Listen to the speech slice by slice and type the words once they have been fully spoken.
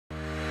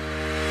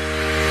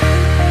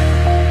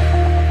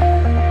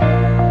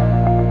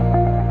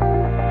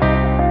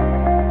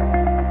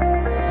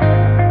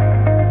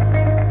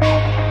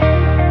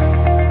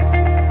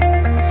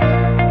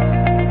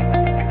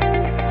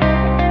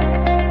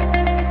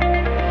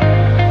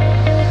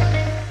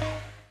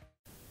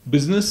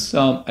Business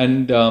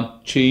and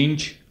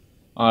change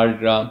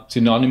are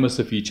synonymous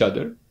of each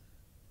other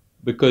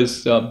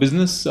because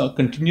business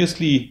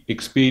continuously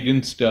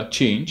experienced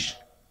change,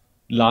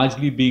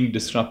 largely being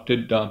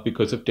disrupted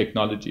because of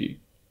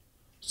technology.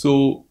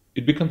 So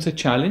it becomes a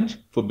challenge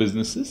for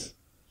businesses,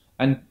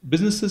 and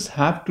businesses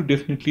have to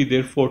definitely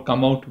therefore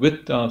come out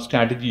with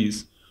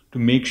strategies to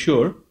make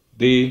sure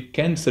they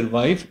can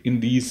survive in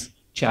these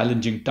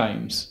challenging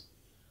times.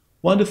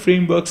 One of the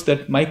frameworks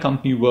that my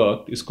company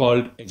worked is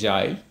called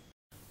Agile,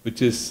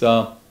 which is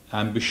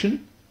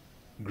ambition,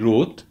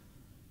 growth,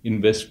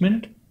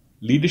 investment,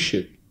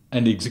 leadership,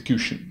 and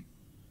execution.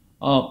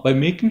 By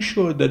making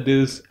sure that there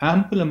is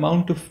ample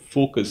amount of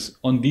focus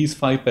on these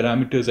 5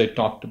 parameters I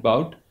talked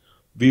about,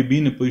 we've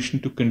been in a position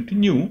to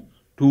continue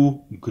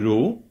to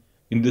grow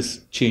in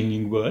this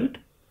changing world,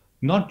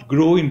 not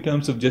grow in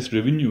terms of just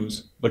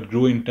revenues, but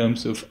grow in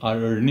terms of our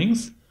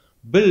earnings,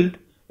 build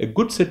a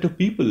good set of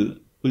people who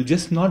will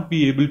just not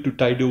be able to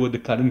tide over the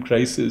current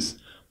crisis,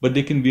 but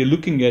they can be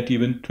looking at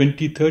even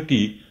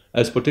 2030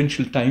 as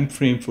potential time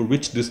frame for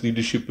which this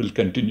leadership will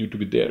continue to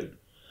be there.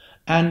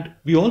 And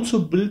we also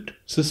built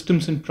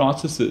systems and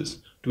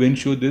processes to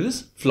ensure there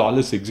is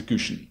flawless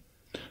execution.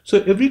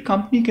 So every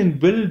company can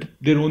build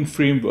their own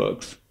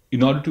frameworks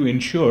in order to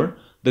ensure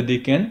that they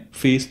can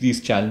face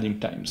these challenging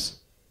times.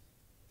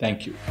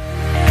 Thank you.